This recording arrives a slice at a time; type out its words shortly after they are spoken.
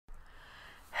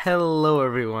Hello,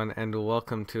 everyone, and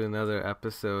welcome to another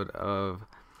episode of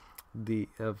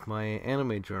my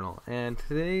anime journal. And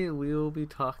today we will be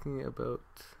talking about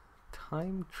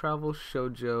time travel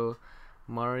shoujo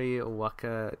Mari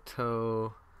Waka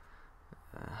to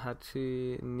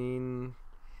Hachi nin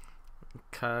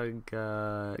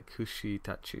Kagakushi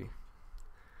Tachi,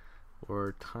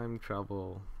 or Time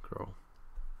Travel Girl.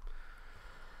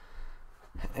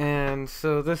 And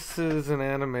so this is an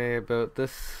anime about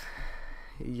this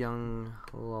young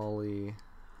lolly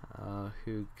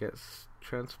who gets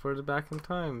transported back in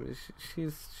time.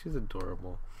 She's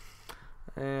adorable,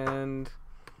 and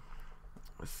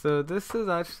so this is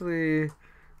actually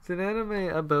it's an anime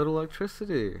about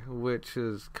electricity, which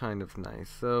is kind of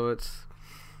nice. So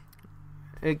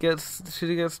she gets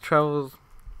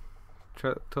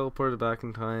teleported back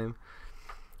in time.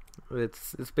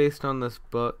 It's based on this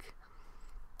book,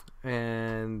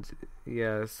 and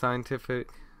yeah,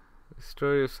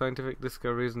 story of scientific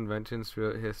discoveries and inventions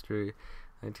throughout history.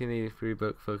 1983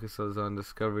 book focuses on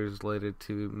discoveries related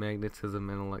to magnetism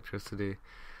and electricity,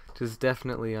 which is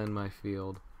definitely on my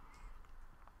field.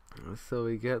 So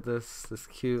we get this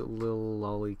cute little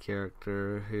lolly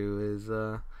character who is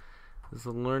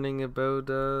learning about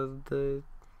the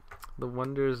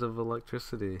wonders of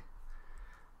electricity.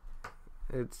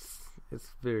 It's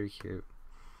very cute.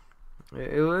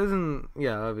 It wasn't,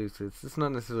 yeah, obviously it's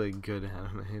not necessarily a good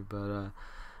anime, but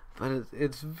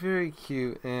it's very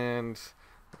cute, and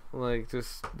like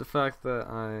just the fact that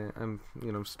I'm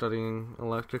studying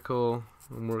electrical,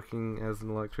 I'm working as an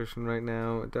electrician right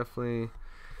now. It definitely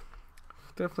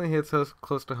hits us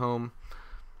close to home.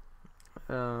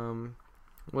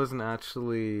 Wasn't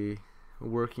actually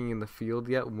working in the field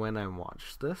yet when I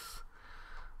watched this.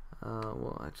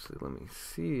 Well, actually, let me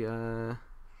see.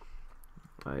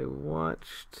 I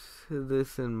watched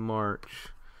this in March,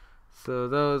 so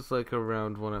that was like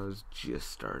around when I was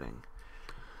just starting.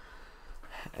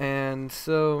 And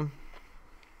so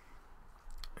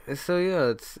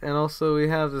yeah, and also we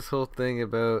have this whole thing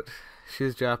about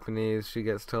she's Japanese, she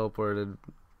gets teleported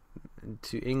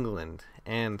to England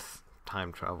and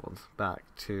time traveled back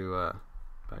to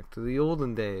the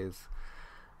olden days.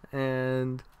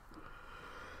 And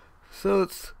so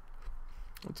it's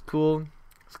cool.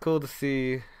 It's cool to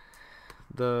see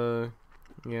the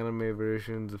anime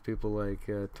versions of people like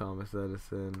Thomas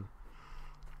Edison,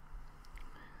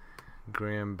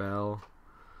 Graham Bell.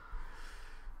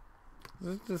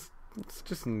 It's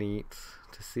just neat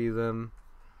to see them,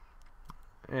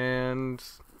 and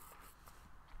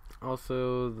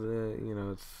also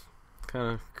it's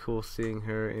kind of cool seeing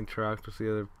her interact with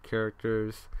the other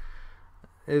characters.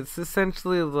 It's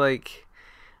essentially like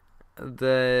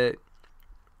the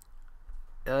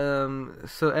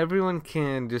so everyone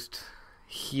can just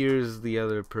hears the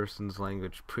other person's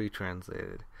language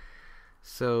pre-translated.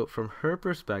 So from her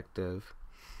perspective,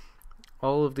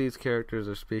 all of these characters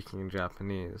are speaking in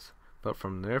Japanese, but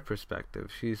from their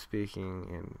perspective, she's speaking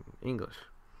in English.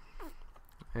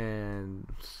 And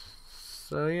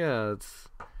so yeah, it's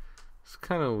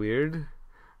kind of weird,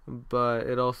 but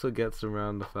it also gets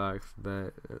around the fact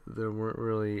that there weren't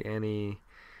really any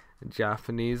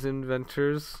Japanese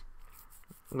inventors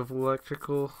of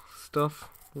electrical stuff,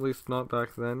 at least not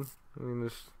back then. I mean,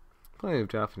 there's plenty of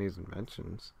Japanese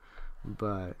inventions,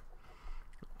 but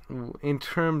in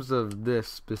terms of this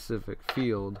specific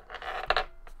field,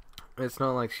 it's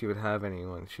not like she would have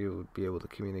anyone she would be able to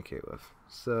communicate with.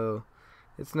 So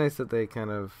it's nice that they kind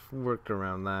of worked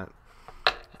around that.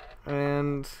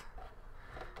 And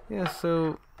yeah,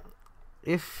 so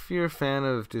if you're a fan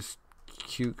of just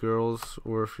cute girls,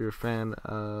 or if you're a fan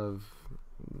of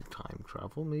time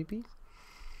travel, maybe,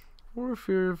 or if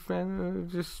you're a fan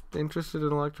just interested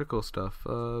in electrical stuff,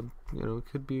 it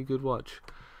could be a good watch.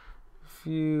 If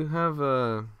you have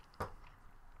an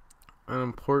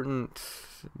important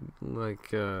thing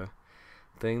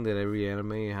that every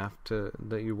anime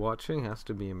that you're watching has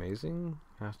to be amazing,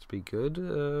 has to be good,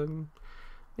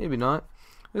 maybe not.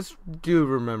 Just do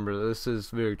remember this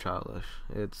is very childish.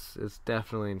 It's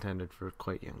definitely intended for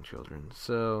quite young children.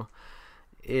 So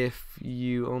if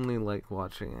you only like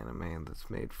watching anime that's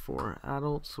made for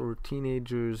adults or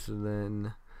teenagers,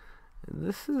 then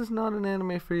this is not an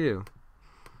anime for you.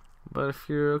 But if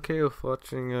you're okay with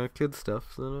watching kid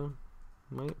stuff, then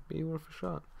it might be worth a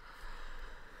shot.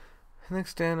 The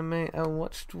next anime I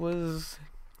watched was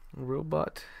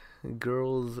Robot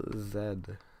Girls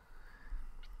Z.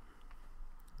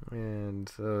 And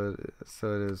so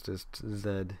it is just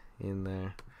Z in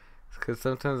there. Because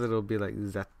sometimes it'll be like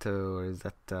Zeto or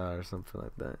Zeta or something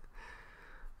like that.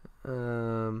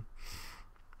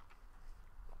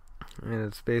 And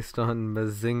it's based on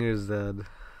Mazinger Z.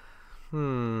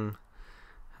 How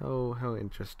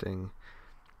interesting.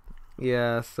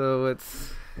 Yeah, so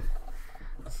it's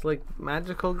like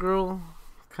magical girl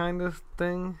kind of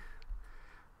thing.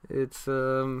 It's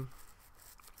not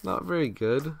very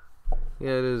good.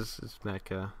 Yeah, it is. It's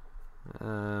mecha.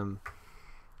 Um,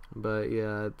 but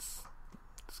yeah, it's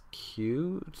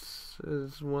cute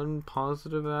is one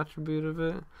positive attribute of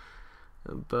it,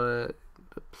 but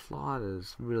the plot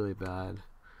is really bad.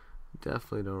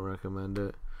 Definitely don't recommend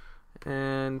it.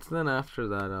 And then after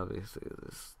that, obviously,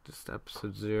 this just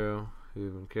episode 0. Who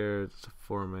even cares? It's a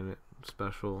 4-minute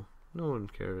special. No one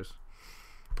cares.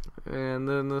 And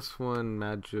then this one,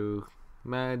 Majoku,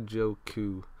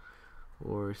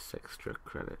 or Sextra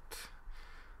Credit.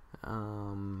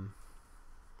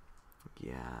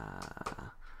 Yeah.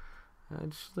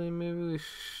 Actually, maybe we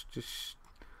just.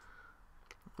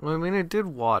 Well, I mean, I did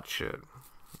watch it,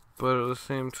 but at the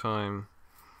same time,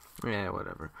 yeah,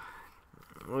 whatever.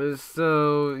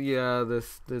 So yeah,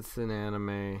 it's an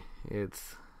anime.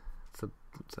 It's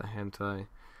a hentai.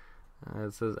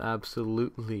 It says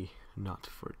absolutely not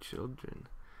for children,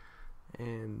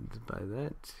 and by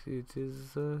that it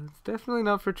is it's definitely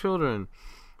not for children.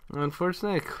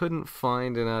 Unfortunately, I couldn't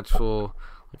find an actual.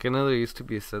 Like, I know there used to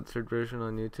be a censored version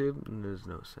on YouTube, and there's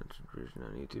no censored version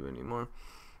on YouTube anymore.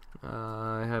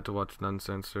 I had to watch an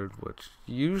uncensored, which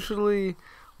usually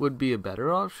would be a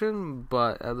better option,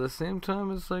 but at the same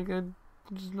time, it's like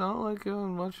it's not like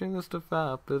I'm watching this to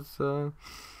fap. It's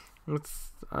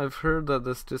I've heard that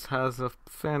this just has a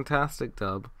fantastic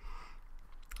dub,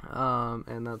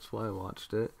 and that's why I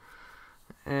watched it.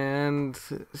 And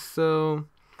so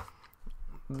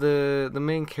the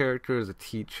main character is a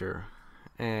teacher,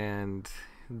 and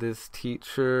this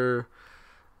teacher,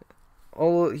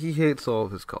 he hates all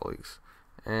of his colleagues,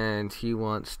 and he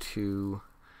wants to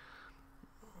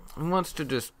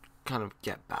just kind of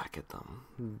get back at them.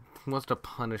 He wants to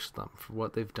punish them for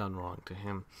what they've done wrong to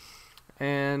him.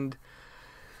 And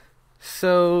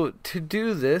so to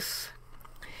do this,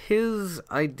 his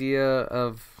idea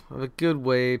of a good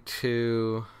way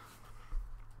to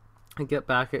get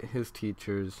back at his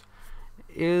teachers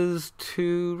is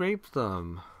to rape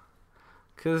them.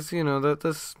 Because,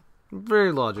 that's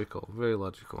very logical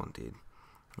indeed.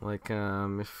 Like,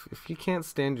 if you can't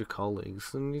stand your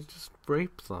colleagues, then you just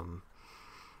rape them.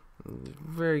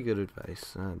 Very good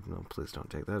advice. No, please don't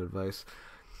take that advice.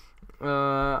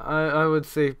 I would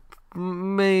say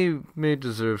may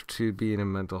deserve to be in a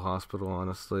mental hospital,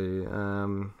 honestly.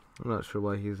 I'm not sure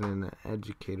why he's in an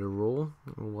educator role,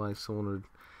 or why someone would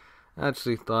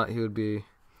actually thought he would be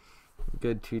a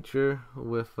good teacher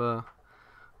with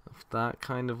that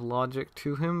kind of logic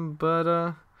to him,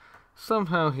 but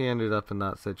somehow he ended up in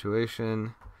that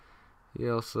situation. He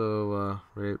also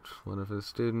raped one of his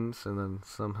students, and then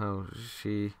somehow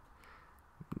he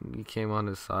came on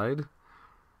his side.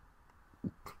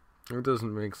 It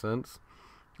doesn't make sense.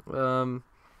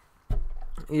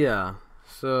 Yeah,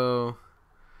 so,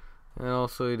 and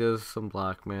also he does some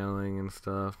blackmailing and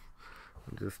stuff.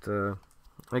 Just,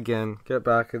 again, get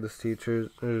back at his teachers,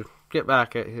 or get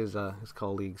back at his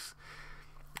colleagues.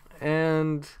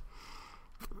 And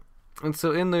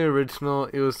so in the original,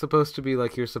 it was supposed to be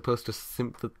like you're supposed to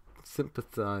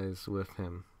sympathize with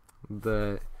him.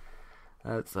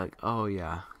 It's like, oh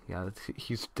yeah,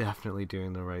 he's definitely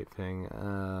doing the right thing.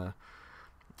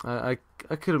 I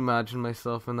could imagine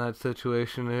myself in that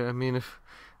situation. I mean, if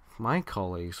my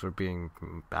colleagues were being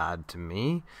bad to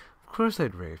me, of course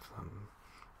I'd rape them.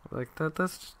 Like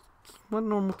that's what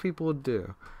normal people would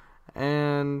do.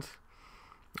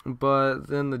 But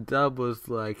then the dub was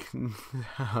like,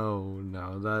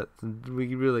 no, that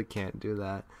we really can't do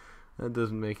that. That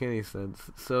doesn't make any sense.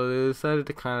 So they decided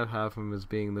to kind of have him as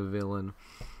being the villain,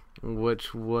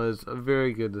 which was a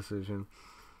very good decision.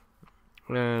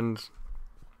 And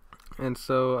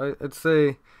so I'd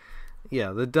say,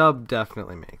 yeah, the dub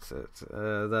definitely makes it.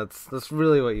 That's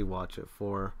really what you watch it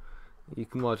for. You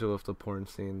can watch it with the porn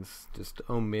scenes just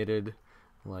omitted,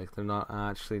 like they're not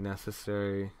actually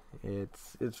necessary.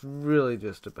 It's really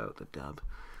just about the dub.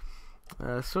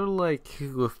 Sort of like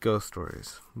with Ghost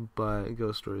Stories, but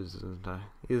Ghost Stories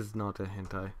is not a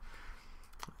hentai.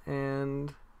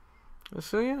 And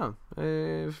so yeah,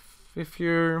 if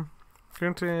you're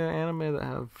into anime that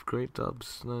have great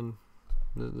dubs, then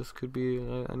this could be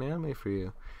an anime for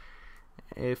you.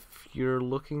 If you're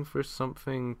looking for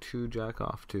something to jack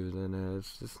off to, then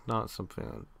it's just not something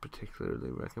I would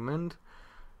particularly recommend.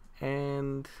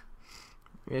 And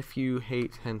if you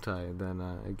hate hentai, then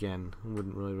again,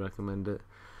 wouldn't really recommend it.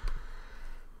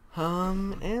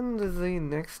 And the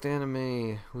next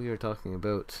anime we are talking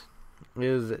about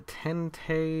is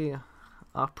Tentei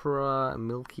Opera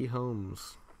Milky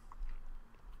Homes.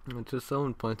 Which, as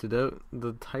someone pointed out,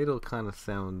 the title kind of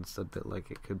sounds a bit like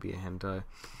it could be a hentai,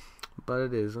 but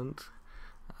it isn't.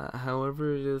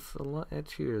 However, it is a lot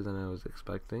etchier than I was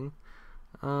expecting.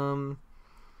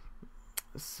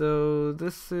 So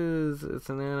it's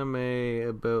an anime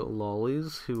about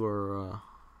lollies who are,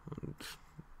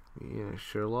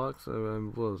 Sherlock's,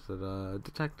 what was it,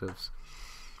 detectives.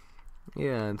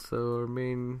 Yeah, and so our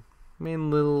main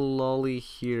little lolly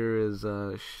here is,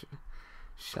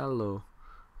 Shallow,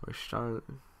 or Sherlock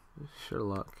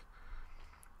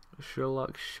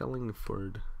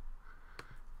Shellingford.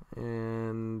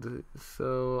 And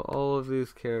so all of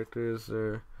these characters,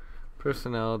 their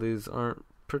personalities aren't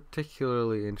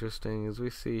particularly interesting, as we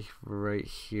see right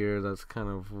here. That's kind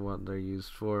of what they're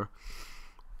used for.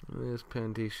 There's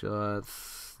panty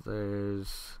shots.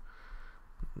 There's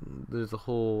a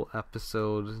whole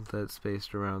episode that's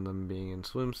based around them being in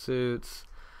swimsuits.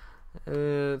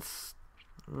 It's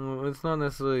not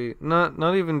necessarily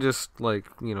not even just like,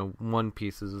 one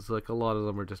pieces. It's like a lot of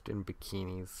them are just in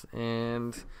bikinis,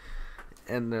 and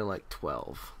they're like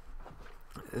 12.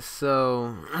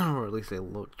 So, or at least they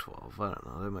look 12. I don't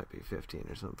know. They might be 15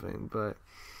 or something. But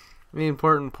the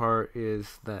important part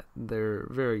is that they're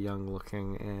very young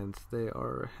looking and they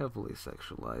are heavily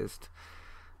sexualized.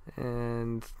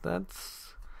 And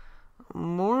that's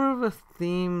more of a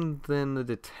theme than the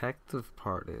detective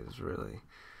part is, really.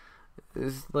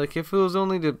 Is like, if it was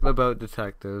only about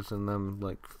detectives and them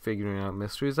like figuring out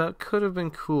mysteries, that could have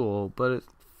been cool, but it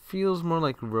feels more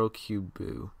like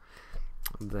Rokyubu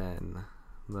than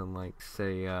like,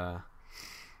 say,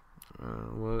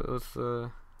 what's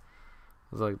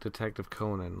it's like Detective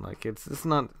Conan. Like, it's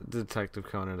not Detective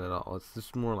Conan at all. It's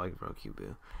just more like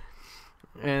Rokyubu.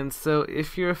 And so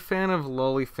if you're a fan of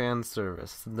lolly fan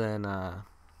service, then go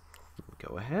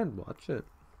ahead, watch it.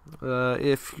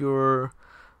 If you're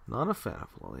not a fan of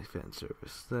lolly fan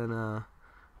service, then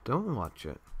don't watch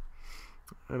it.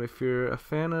 And if you're a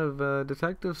fan of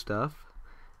detective stuff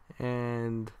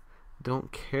and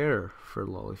don't care for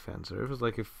lolly fan service,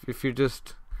 like if you're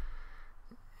just,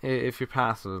 if you're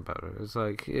passive about it, it's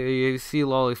like you see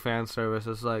lolly fan service,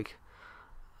 it's like,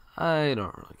 I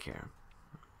don't really care.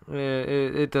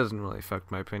 It doesn't really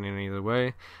affect my opinion either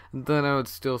way. Then I would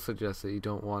still suggest that you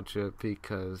don't watch it,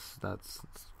 because that's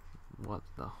what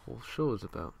the whole show is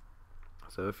about.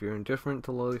 So if you're indifferent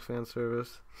to lolly fan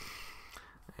service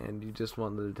and you just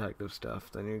want the detective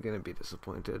stuff, then you're gonna be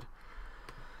disappointed.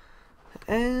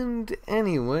 And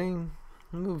anyway,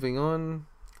 moving on.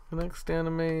 The next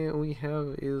anime we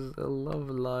have is a Love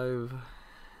Live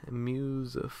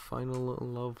Muse Final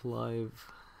Love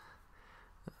Live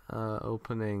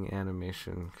opening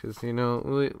animation, because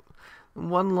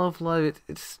one Love Live,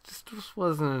 it just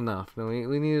wasn't enough. No,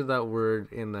 we needed that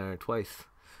word in there twice.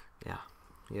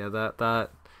 Yeah,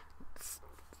 that's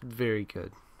very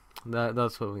good.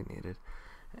 That's what we needed.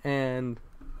 And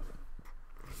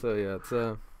so yeah, it's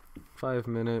a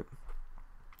 5-minute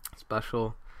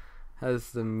special.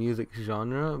 Has the music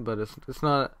genre, but it's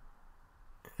not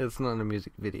a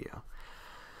music video.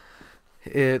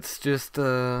 It's just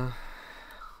a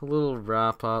little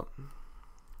wrap up.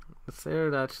 It's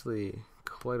aired actually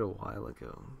quite a while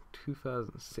ago,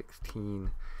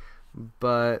 2016,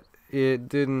 but it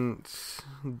didn't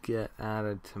get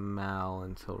added to MAL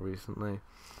until recently,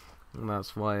 and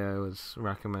that's why I was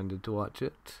recommended to watch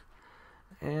it.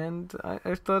 And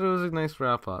I thought it was a nice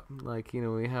wrap up. Like,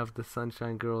 we have the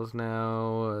Sunshine Girls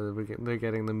now. They're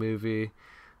getting the movie.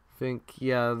 I think,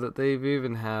 that they've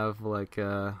even have like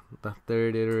the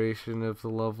third iteration of the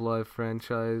Love Live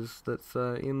franchise that's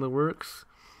in the works.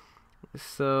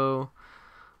 So,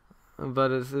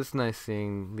 but it's nice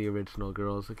seeing the original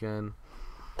girls again.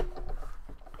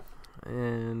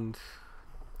 And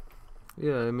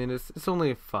yeah, I mean, it's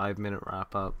only a 5-minute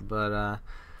wrap up, but I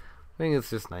think it's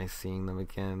just nice seeing them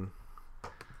again.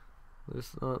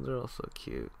 They're all so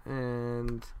cute.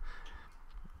 And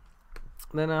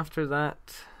then after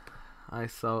that, I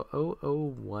saw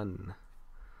 001.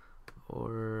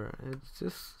 Or it's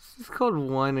just called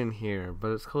 1 in here,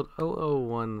 but it's called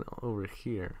 001 over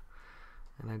here.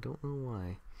 And I don't know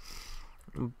why.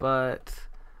 But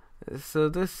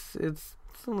so it's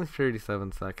only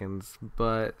 37 seconds,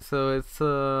 but so it's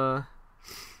a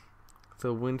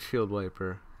windshield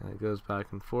wiper, and it goes back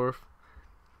and forth,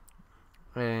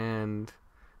 and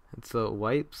so it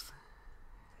wipes,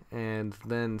 and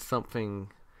then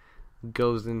something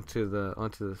goes onto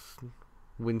this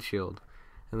windshield,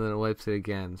 and then it wipes it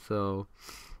again. So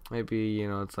maybe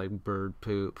it's like bird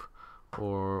poop,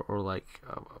 or like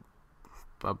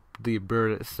the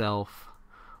bird itself,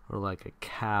 or like a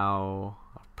cow,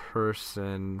 a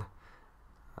person,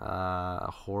 a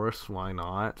horse. Why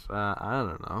not? I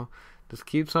don't know. Just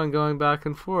keeps on going back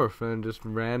and forth, and just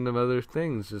random other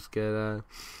things just get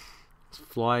just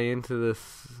fly into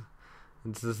this.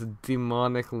 It's this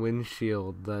demonic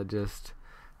windshield that just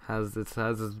has its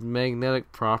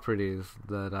magnetic properties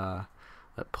that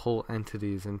pull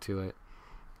entities into it,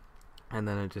 and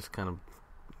then it just kind of,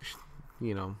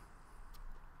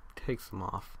 takes them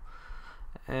off.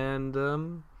 And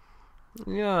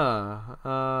yeah,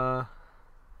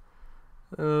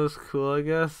 it was cool, I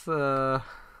guess. Well,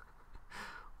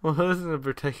 it wasn't a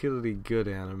particularly good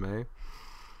anime.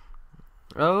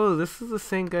 Oh, this is the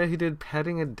same guy who did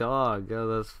Petting a Dog. Oh,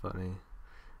 that's funny.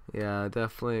 Yeah,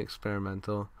 definitely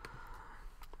experimental.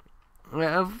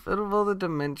 Out of all the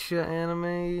dementia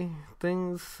anime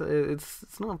things,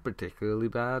 it's not particularly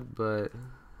bad, but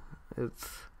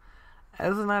it's,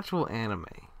 as an actual anime,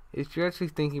 if you're actually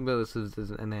thinking about this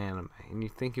as an anime, and you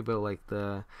think about like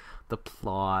the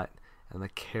plot and the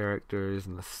characters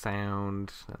and the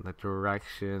sound and the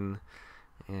direction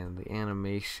and the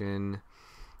animation,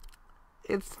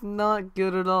 it's not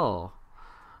good at all.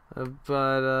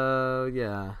 But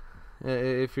yeah,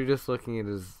 if you're just looking at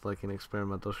it as like an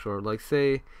experimental short, like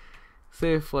say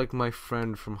if like my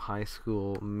friend from high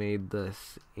school made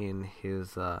this in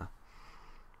his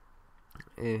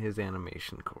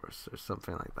animation course or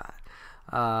something like that,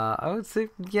 I would say,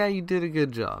 yeah, you did a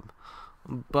good job.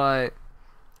 But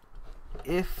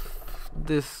if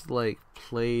this like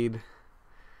played,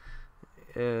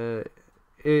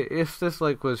 if this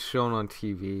like was shown on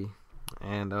TV,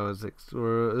 and I was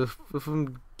or if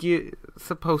I'm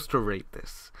supposed to rate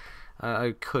this,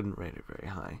 I couldn't rate it very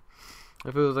high.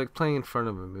 If it was like playing in front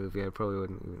of a movie, I probably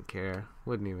wouldn't even care,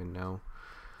 wouldn't even know.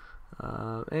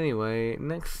 Anyway,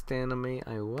 next anime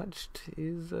I watched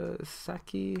is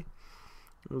Saki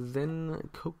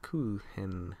Zenkoku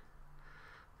Hen.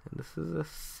 And this is a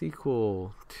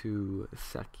sequel to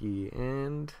Saki,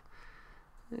 and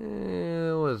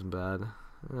it wasn't bad.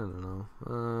 I don't know.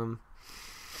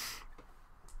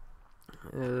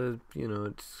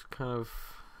 It's kind of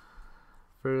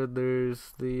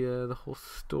furthers the whole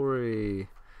story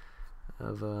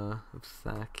of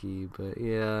Saki, but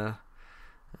yeah,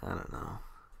 I don't know.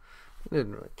 I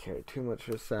didn't really care too much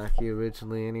for Saki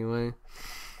originally, anyway.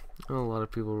 A lot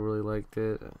of people really liked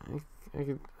it.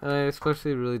 I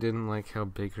especially really didn't like how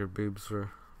big her boobs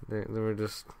were. They were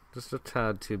just a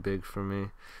tad too big for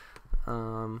me.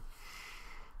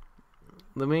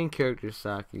 The main character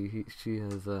Saki, she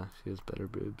has better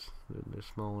boobs. They're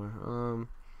smaller.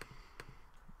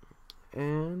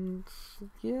 And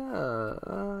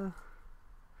yeah,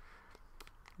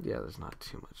 there's not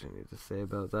too much I need to say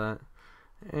about that.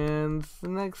 And the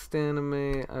next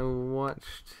anime I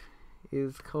watched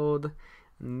is called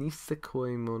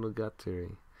Nisekoi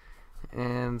Monogatari.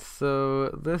 And so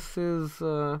this is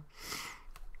an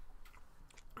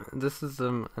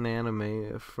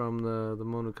anime from the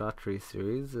Monogatari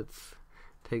series. It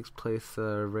takes place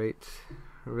right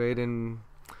in.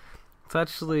 It's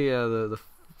actually the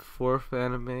fourth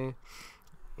anime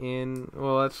in.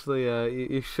 Well, actually,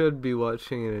 you should be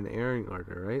watching it in airing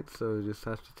order, right? So you just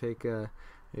have to take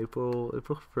April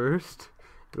 1st,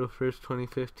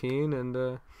 2015,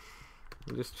 and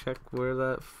just check where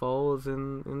that falls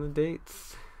in the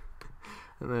dates.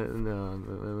 No,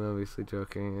 I'm obviously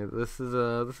joking. This is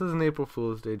an April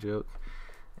Fool's Day joke,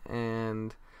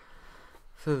 and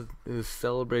this is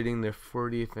celebrating their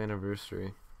 40th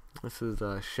anniversary. This is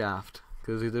Shaft,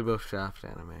 because these are both Shaft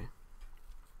anime.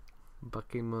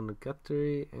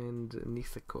 Bakemonogatari and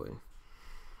Nisekoi.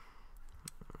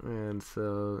 And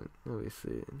so,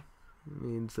 obviously, it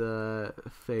means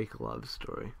fake love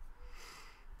story.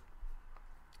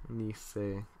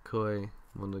 Nisekoi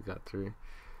Monogatari.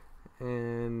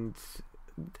 And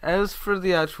as for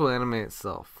the actual anime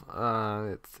itself,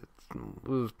 it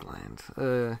was bland.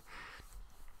 I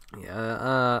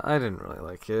didn't really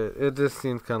like it. It just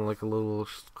seemed kind of like a little,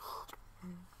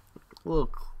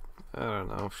 I don't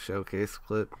know, showcase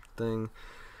clip thing.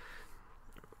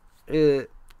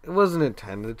 It wasn't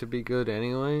intended to be good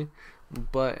anyway.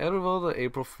 But out of all the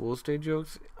April Fool's Day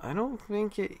jokes, I don't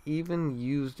think it even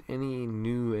used any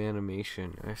new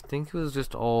animation. I think it was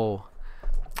just all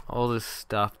this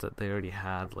stuff that they already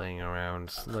had laying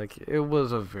around. Like, it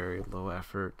was a very low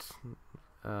effort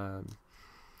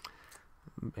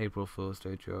April Fool's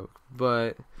Day joke.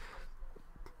 But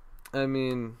I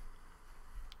mean,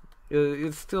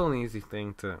 it's still an easy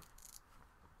thing to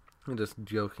just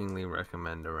jokingly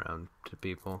recommend around to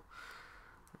people.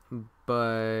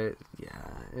 But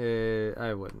yeah,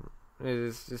 I wouldn't.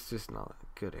 It's just not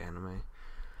a good anime.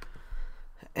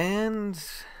 And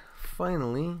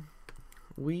finally,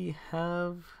 we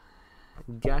have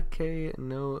Gake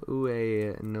no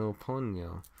Ue no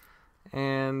Ponyo.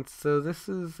 And so this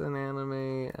is an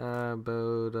anime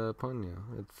about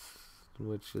Ponyo.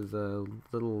 Which is a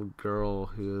little girl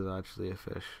who is actually a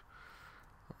fish.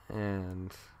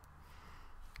 And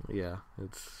yeah,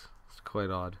 it's quite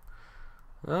odd.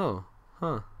 Oh,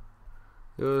 huh.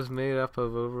 It was made up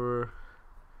of over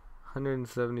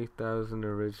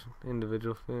 170,000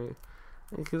 individual films.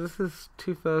 Because this is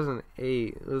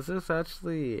 2008. Was this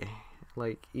actually,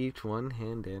 like, each one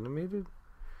hand animated?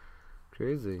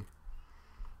 Crazy.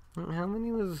 How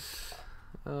many was,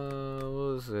 what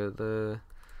was it? The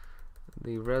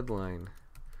red line.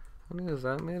 How many was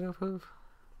that made up of?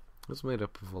 It was made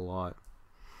up of a lot.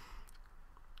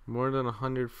 More than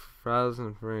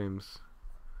 100,000 frames.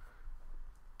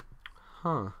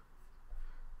 Huh.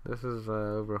 This is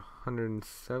over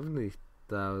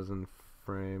 170,000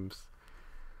 frames.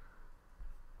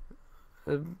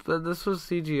 But this was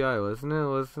CGI, wasn't it?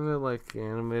 Wasn't it like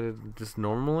animated just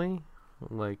normally?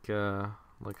 Like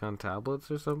on tablets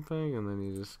or something? And then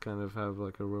you just kind of have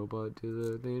like a robot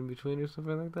do the in between or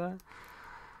something like that?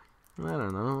 I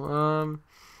don't know.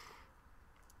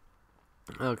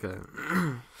 Okay.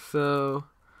 So,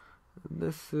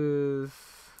 this is...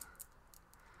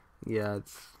 Yeah,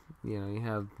 it's... You know, you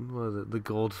have... What was it? The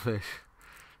goldfish.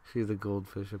 She's a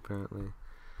goldfish, apparently.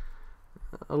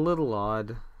 A little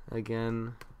odd.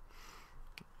 Again,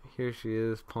 here she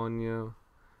is, Ponyo.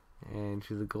 And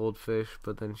she's a goldfish,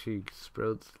 but then she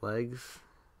sprouts legs.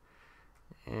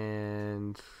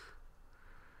 And...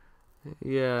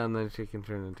 Yeah, and then she can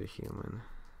turn into human.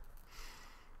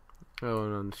 Oh,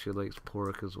 and she likes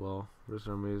pork as well, for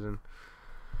some reason.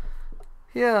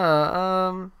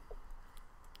 Yeah,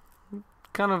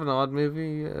 kind of an odd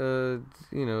movie.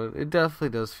 You know, it definitely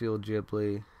does feel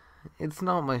Ghibli. It's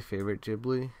not my favorite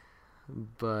Ghibli,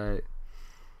 but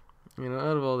you know,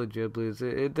 out of all the Ghiblis,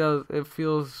 it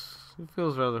feels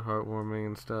rather heartwarming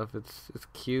and stuff. It's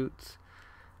cute,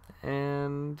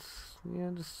 and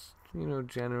yeah, just you know,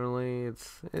 generally, it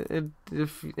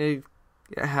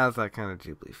has that kind of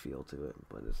Ghibli feel to it,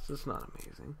 but it's just not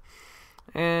amazing.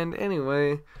 And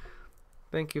anyway,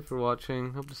 thank you for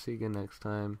watching. Hope to see you again next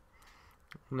time.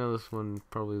 I know this one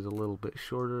probably is a little bit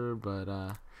shorter, but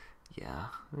yeah,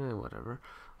 whatever.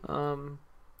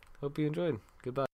 Hope you enjoyed. Goodbye.